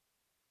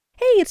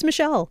it's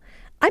Michelle.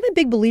 I'm a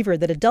big believer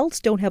that adults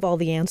don't have all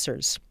the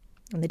answers,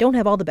 and they don't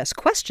have all the best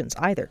questions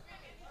either.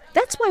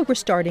 That's why we're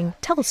starting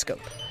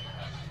Telescope,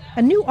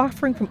 a new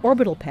offering from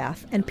Orbital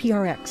Path and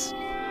PRX.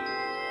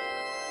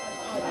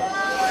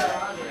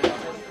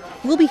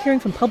 We'll be hearing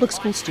from public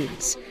school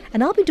students,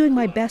 and I'll be doing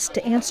my best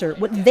to answer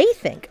what they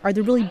think are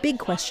the really big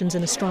questions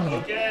in astronomy.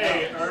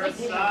 Okay,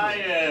 Earth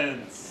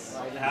Science.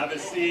 Have a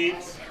seat.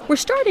 We're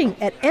starting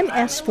at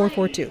MS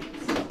 442.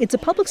 It's a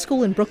public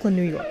school in Brooklyn,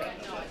 New York.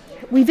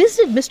 We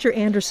visited Mr.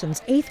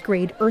 Andersen's 8th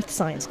grade Earth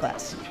Science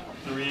class.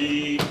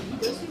 3,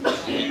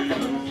 2,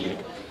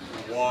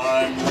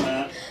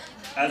 1.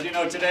 As you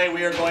know, today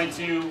we are going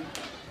to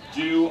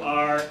do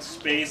our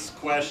space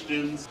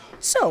questions.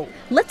 So,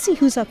 let's see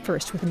who's up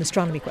first with an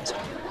astronomy question.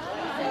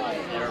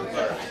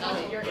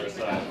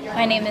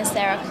 My name is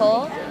Sarah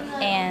Cole,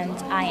 and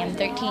I am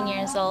 13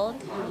 years old.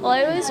 Well,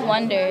 I always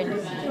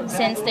wondered,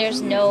 since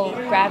there's no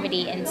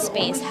gravity in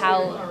space,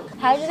 how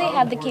do they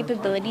have the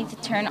capability to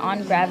turn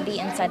on gravity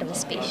inside of a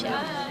spaceship?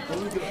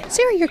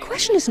 Sarah, your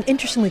question is an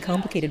interestingly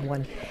complicated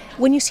one.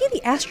 When you see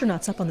the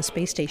astronauts up on the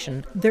space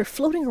station, they're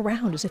floating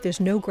around as if there's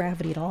no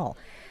gravity at all.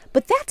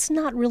 But that's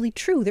not really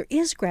true. There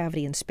is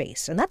gravity in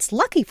space, and that's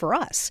lucky for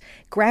us.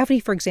 Gravity,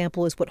 for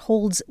example, is what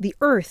holds the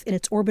Earth in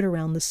its orbit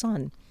around the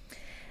sun.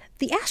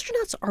 The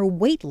astronauts are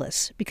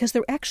weightless because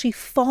they're actually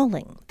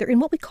falling. They're in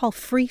what we call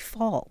free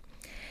fall.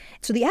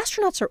 So the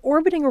astronauts are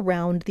orbiting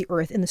around the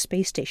Earth in the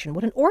space station.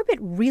 What an orbit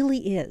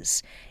really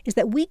is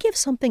that we give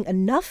something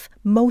enough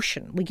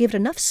motion, we give it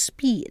enough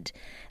speed,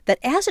 that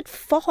as it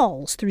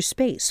falls through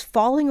space,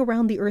 falling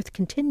around the Earth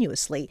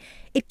continuously,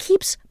 it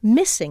keeps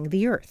missing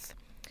the Earth.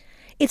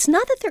 It's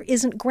not that there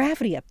isn't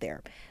gravity up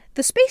there.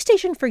 The space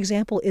station, for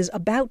example, is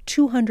about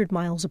 200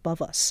 miles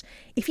above us.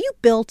 If you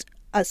built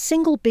a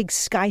single big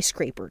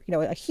skyscraper,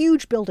 a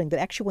huge building that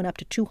actually went up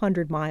to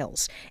 200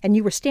 miles, and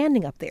you were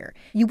standing up there,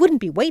 you wouldn't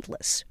be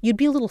weightless. You'd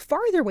be a little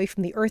farther away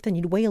from the Earth and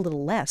you'd weigh a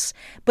little less.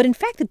 But in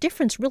fact, the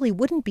difference really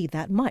wouldn't be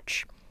that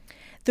much.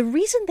 The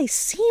reason they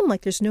seem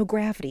like there's no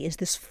gravity is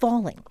this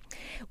falling.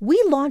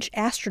 We launch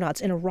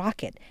astronauts in a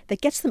rocket that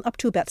gets them up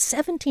to about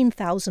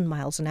 17,000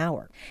 miles an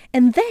hour.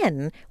 And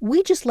then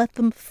we just let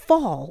them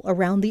fall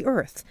around the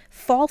Earth,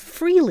 fall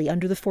freely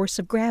under the force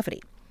of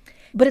gravity.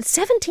 But at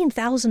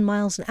 17,000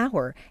 miles an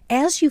hour,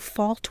 as you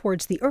fall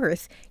towards the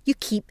Earth, you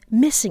keep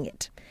missing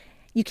it.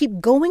 You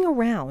keep going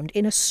around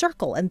in a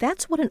circle, and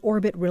that's what an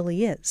orbit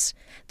really is.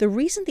 The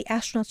reason the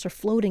astronauts are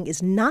floating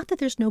is not that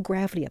there's no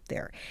gravity up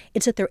there.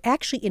 It's that they're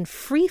actually in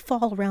free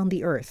fall around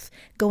the Earth,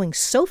 going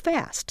so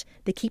fast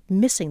they keep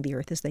missing the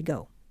Earth as they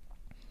go.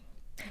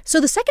 So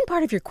the second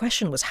part of your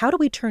question was, how do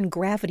we turn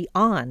gravity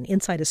on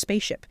inside a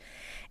spaceship?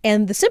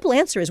 And the simple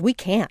answer is we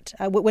can't.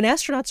 When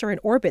astronauts are in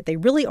orbit, they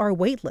really are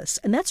weightless,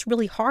 and that's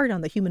really hard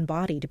on the human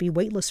body to be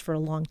weightless for a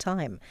long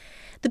time.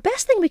 The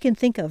best thing we can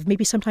think of,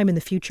 maybe sometime in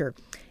the future,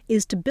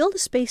 is to build a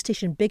space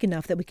station big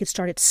enough that we could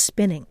start it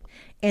spinning.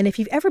 And if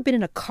you've ever been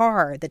in a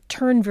car that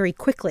turned very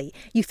quickly,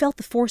 you felt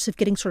the force of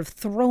getting sort of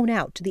thrown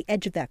out to the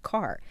edge of that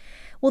car.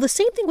 Well, the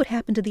same thing would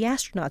happen to the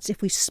astronauts.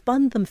 If we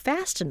spun them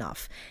fast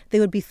enough, they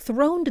would be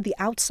thrown to the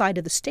outside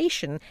of the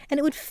station, and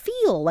it would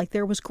feel like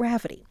there was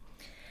gravity.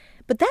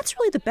 But that's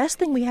really the best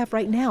thing we have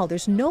right now.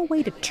 There's no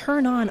way to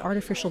turn on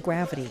artificial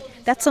gravity.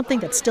 That's something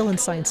that's still in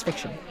science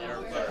fiction.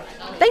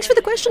 Thanks for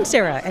the question,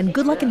 Sarah, and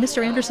good luck in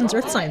Mr. Andersen's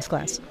Earth Science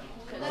class.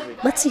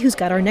 Let's see who's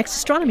got our next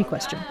astronomy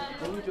question.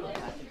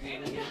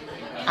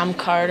 I'm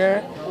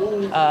Carter.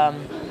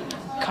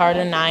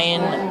 Carter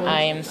Nyhan.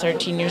 I am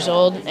 13 years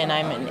old, and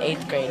I'm in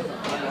 8th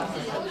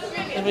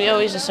grade. We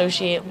always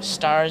associate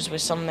stars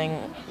with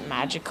something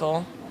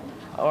magical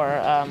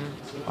or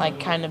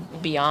kind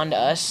of beyond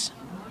us,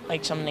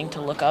 like something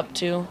to look up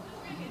to,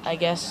 I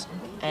guess.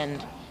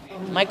 And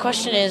my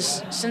question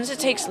is, since it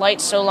takes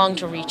light so long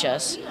to reach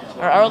us,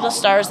 are all the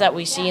stars that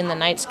we see in the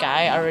night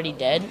sky already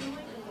dead?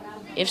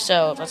 If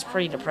so, that's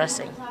pretty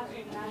depressing.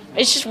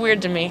 It's just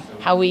weird to me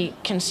how we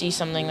can see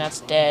something that's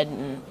dead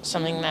and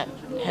something that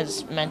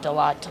has meant a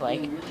lot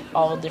to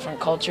all different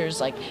cultures.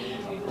 Like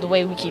the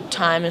way we keep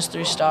time is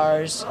through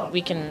stars.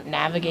 We can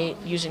navigate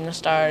using the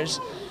stars.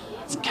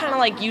 It's kind of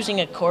like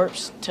using a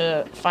corpse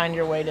to find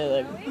your way to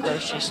the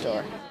grocery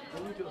store.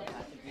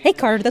 Hey,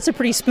 Carter, that's a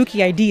pretty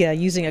spooky idea,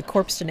 using a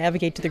corpse to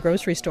navigate to the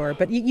grocery store.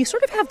 But you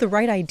sort of have the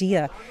right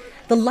idea.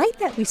 The light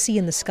that we see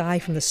in the sky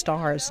from the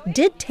stars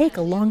did take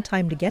a long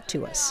time to get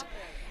to us.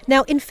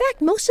 Now, in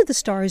fact, most of the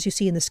stars you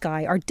see in the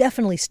sky are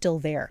definitely still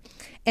there.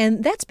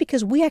 And that's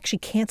because we actually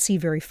can't see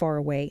very far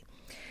away.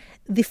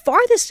 The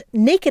farthest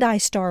naked eye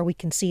star we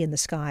can see in the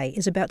sky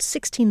is about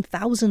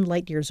 16,000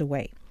 light years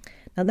away.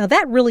 Now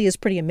that really is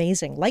pretty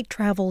amazing. Light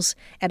travels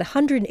at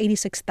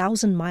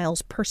 186,000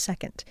 miles per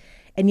second.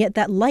 And yet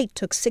that light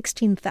took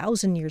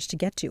 16,000 years to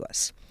get to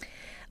us.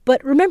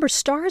 But remember,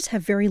 stars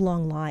have very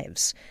long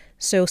lives.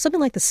 So something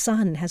like the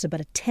sun has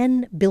about a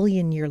 10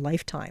 billion year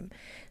lifetime.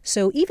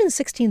 So even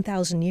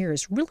 16,000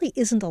 years really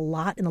isn't a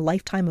lot in the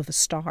lifetime of a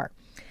star.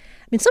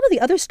 I mean, some of the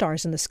other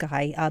stars in the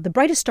sky, the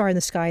brightest star in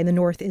the sky in the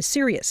north is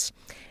Sirius.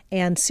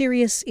 And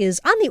Sirius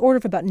is on the order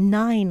of about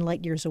 9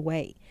 light years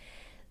away.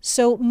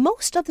 So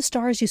most of the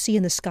stars you see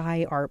in the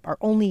sky are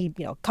only,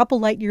 a couple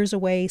light years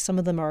away. Some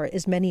of them are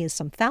as many as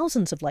some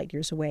thousands of light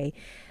years away.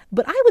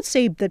 But I would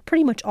say that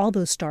pretty much all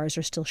those stars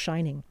are still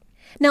shining.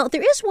 Now,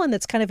 there is one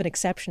that's kind of an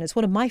exception. It's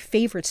one of my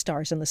favorite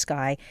stars in the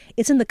sky.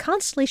 It's in the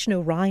constellation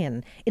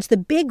Orion. It's the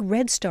big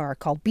red star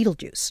called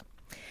Betelgeuse.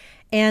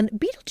 And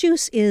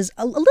Betelgeuse is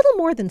a little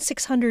more than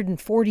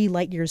 640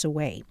 light years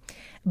away.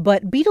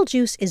 But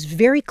Betelgeuse is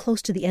very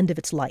close to the end of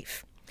its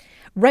life.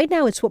 Right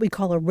now, it's what we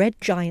call a red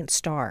giant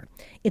star.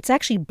 It's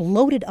actually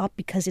bloated up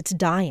because it's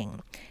dying.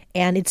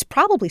 And it's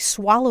probably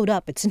swallowed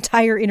up its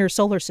entire inner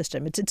solar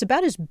system. It's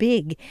about as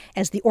big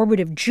as the orbit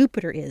of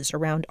Jupiter is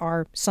around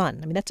our sun.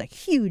 I mean, that's a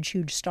huge,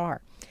 huge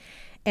star.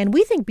 And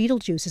we think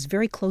Betelgeuse is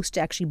very close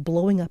to actually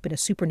blowing up in a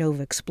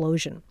supernova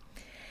explosion.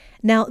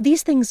 Now,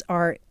 these things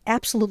are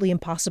absolutely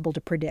impossible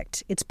to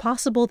predict. It's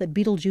possible that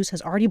Betelgeuse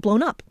has already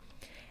blown up.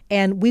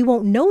 And we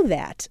won't know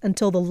that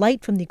until the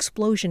light from the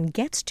explosion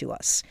gets to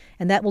us.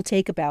 And that will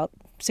take about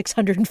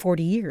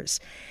 640 years.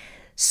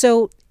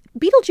 So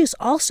Betelgeuse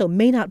also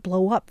may not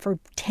blow up for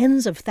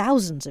tens of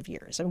thousands of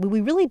years. I mean, we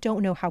really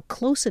don't know how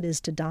close it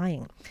is to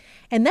dying.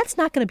 And that's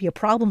not going to be a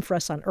problem for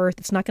us on Earth.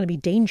 It's not going to be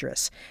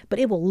dangerous. But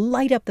it will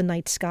light up the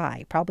night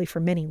sky, probably for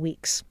many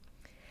weeks.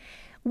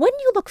 When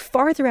you look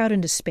farther out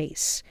into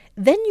space,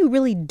 then you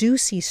really do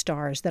see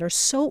stars that are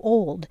so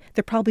old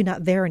they're probably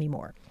not there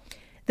anymore.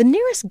 The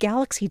nearest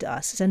galaxy to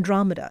us is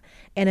Andromeda,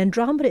 and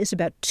Andromeda is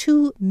about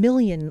 2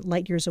 million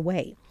light years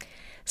away.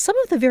 Some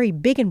of the very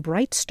big and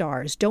bright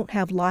stars don't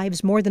have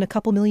lives more than a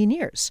couple million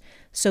years,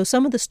 so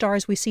some of the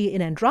stars we see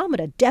in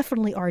Andromeda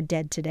definitely are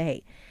dead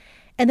today.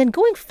 And then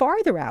going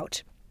farther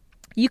out,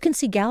 you can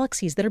see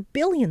galaxies that are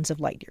billions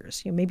of light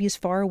years, maybe as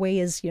far away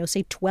as,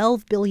 say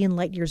 12 billion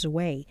light years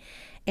away.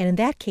 And in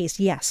that case,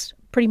 yes,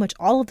 pretty much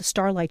all of the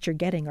starlight you're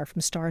getting are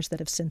from stars that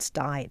have since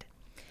died.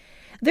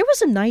 There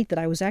was a night that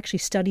I was actually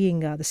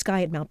studying the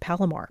sky at Mount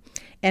Palomar,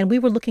 and we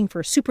were looking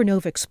for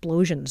supernova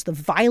explosions, the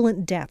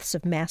violent deaths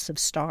of massive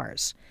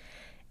stars.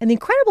 And the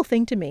incredible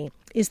thing to me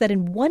is that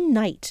in one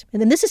night,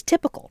 and then this is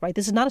typical, right?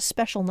 This is not a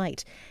special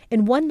night.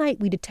 In one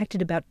night, we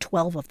detected about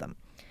 12 of them,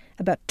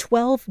 about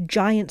 12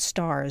 giant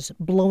stars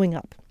blowing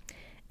up.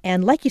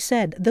 And like you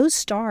said, those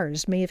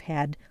stars may have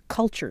had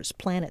cultures,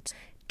 planets,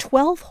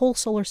 12 whole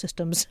solar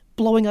systems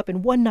blowing up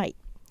in one night.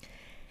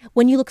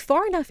 When you look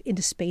far enough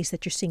into space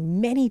that you're seeing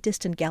many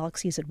distant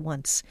galaxies at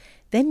once,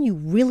 then you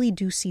really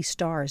do see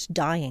stars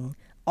dying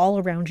all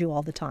around you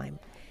all the time.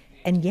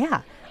 And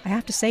yeah, I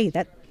have to say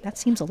that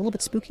seems a little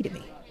bit spooky to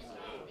me.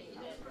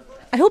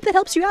 I hope that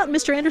helps you out in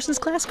Mr. Andersen's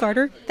class,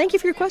 Carter. Thank you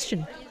for your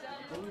question.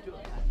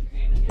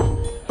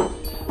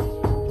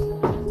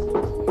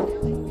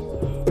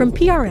 From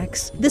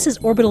PRX, this is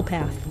Orbital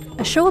Path,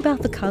 a show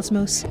about the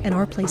cosmos and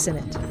our place in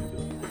it.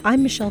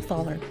 I'm Michelle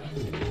Thaller.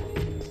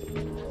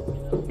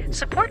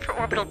 Support for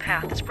Orbital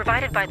Path is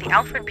provided by the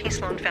Alfred P.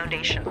 Sloan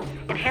Foundation,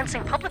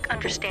 enhancing public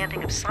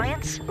understanding of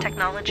science,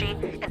 technology,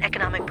 and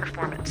economic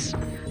performance.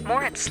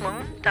 More at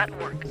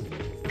sloan.org.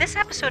 This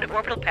episode of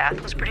Orbital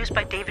Path was produced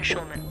by David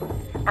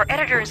Schulman. Our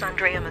editor is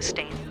Andrea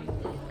Mustain.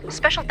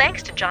 Special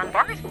thanks to John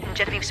Barth and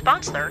Genevieve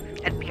Sponsler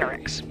at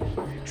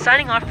PRX.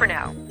 Signing off for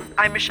now,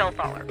 I'm Michelle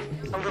Thaller.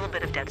 A little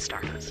bit of dead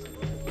stardust.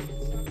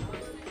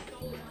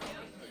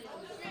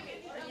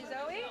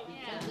 Zoe?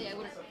 Yeah.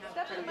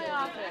 Step into my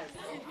office.